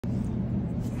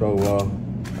So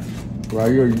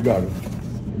right here you got a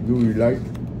UV light.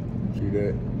 See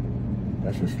that?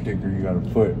 That's a sticker you gotta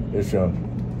put. It's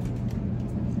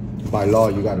by law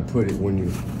you gotta put it when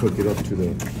you hook it up to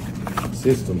the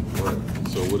system. Right.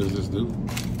 So what does this do?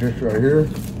 This right here,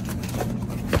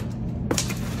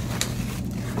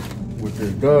 what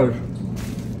this does,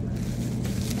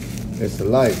 it's a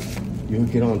light. You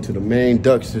hook it onto the main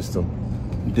duct system.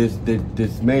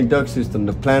 This main duct system,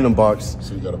 the planter box.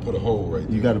 So you gotta put a hole right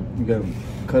there. You gotta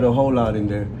cut a hole out in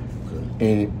there,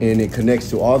 okay. and it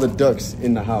connects to all the ducts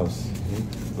in the house,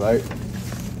 right?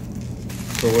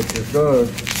 So what this does,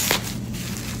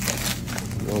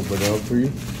 I'll open it up for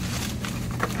you.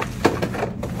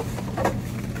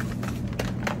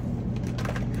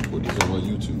 Put this on my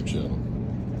YouTube channel.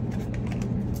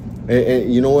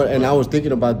 And you know what? And I was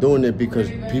thinking about doing it because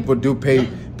people do pay.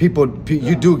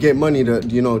 You do get money to,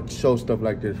 you know, show stuff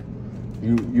like this.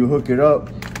 You hook it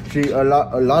up. See, a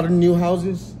lot of new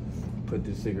houses. Put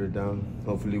this cigarette down.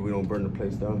 Hopefully we don't burn the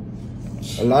place down.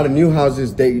 A lot of new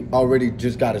houses, they already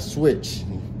just got a switch.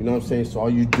 You know what I'm saying? So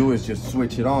all you do is just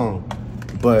switch it on.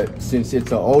 But since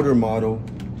it's an older model,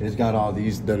 it's got all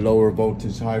these, the lower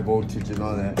voltage, high voltage, and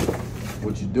all that.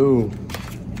 What you do,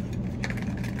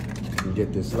 you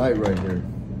get this light right here.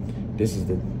 This is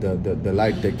the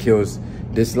light that kills.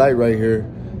 This light right here,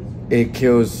 it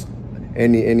kills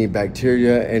any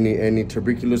bacteria, any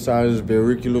tuberculosis,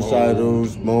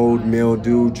 varicosities, mold,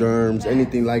 mildew, germs,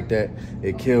 anything like that.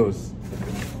 It kills.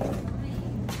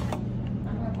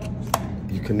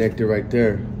 You connect it right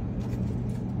there.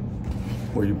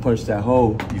 Where you punch that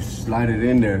hole, you slide it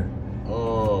in there.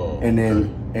 Oh. And then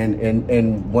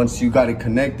and once you got it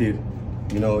connected,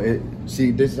 you know it.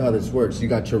 See, this is how this works. You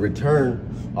got your return.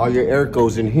 All your air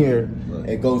goes in here. Right.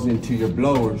 It goes into your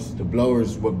blowers. The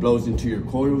blowers, what blows into your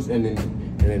coils, and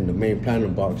then the main planter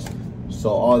box.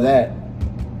 So all that,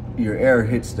 your air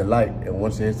hits the light, and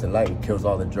once it hits the light, it kills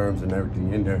all the germs and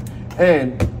everything in there.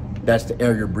 And that's the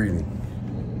air you're breathing.